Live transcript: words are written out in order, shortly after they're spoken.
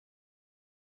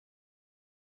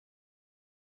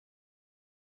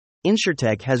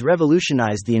InsurTech has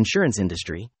revolutionized the insurance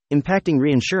industry, impacting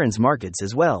reinsurance markets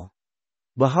as well.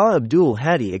 Baha Abdul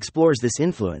Hadi explores this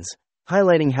influence,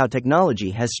 highlighting how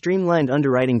technology has streamlined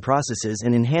underwriting processes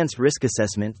and enhanced risk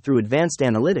assessment through advanced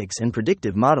analytics and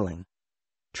predictive modeling.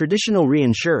 Traditional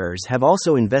reinsurers have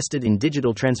also invested in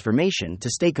digital transformation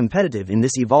to stay competitive in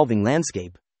this evolving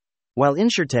landscape. While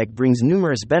InsurTech brings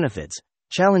numerous benefits,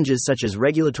 challenges such as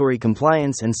regulatory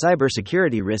compliance and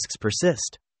cybersecurity risks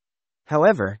persist.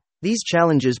 However, these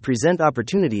challenges present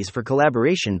opportunities for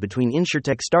collaboration between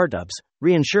InsurTech startups,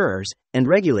 reinsurers, and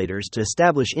regulators to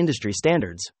establish industry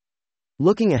standards.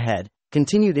 Looking ahead,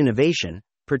 continued innovation,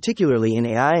 particularly in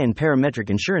AI and parametric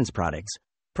insurance products,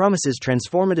 promises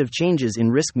transformative changes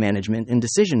in risk management and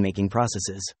decision-making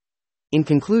processes. In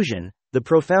conclusion, the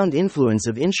profound influence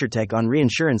of InsurTech on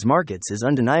reinsurance markets is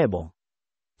undeniable.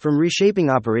 From reshaping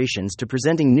operations to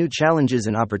presenting new challenges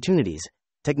and opportunities,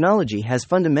 technology has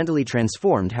fundamentally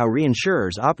transformed how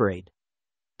reinsurers operate.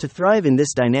 To thrive in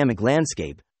this dynamic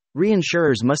landscape,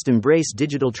 reinsurers must embrace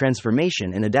digital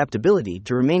transformation and adaptability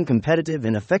to remain competitive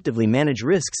and effectively manage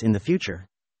risks in the future.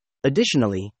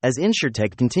 Additionally, as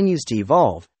InsurTech continues to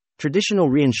evolve, traditional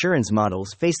reinsurance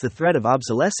models face the threat of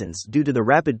obsolescence due to the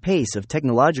rapid pace of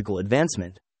technological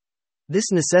advancement.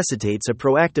 This necessitates a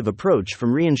proactive approach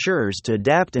from reinsurers to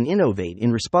adapt and innovate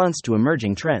in response to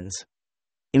emerging trends.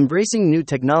 Embracing new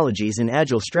technologies and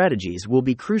agile strategies will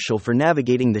be crucial for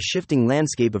navigating the shifting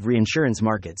landscape of reinsurance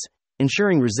markets,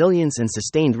 ensuring resilience and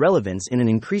sustained relevance in an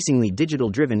increasingly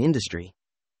digital-driven industry.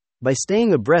 By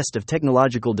staying abreast of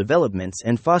technological developments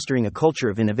and fostering a culture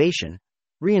of innovation,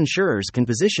 reinsurers can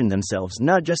position themselves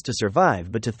not just to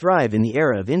survive but to thrive in the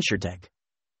era of InsurTech.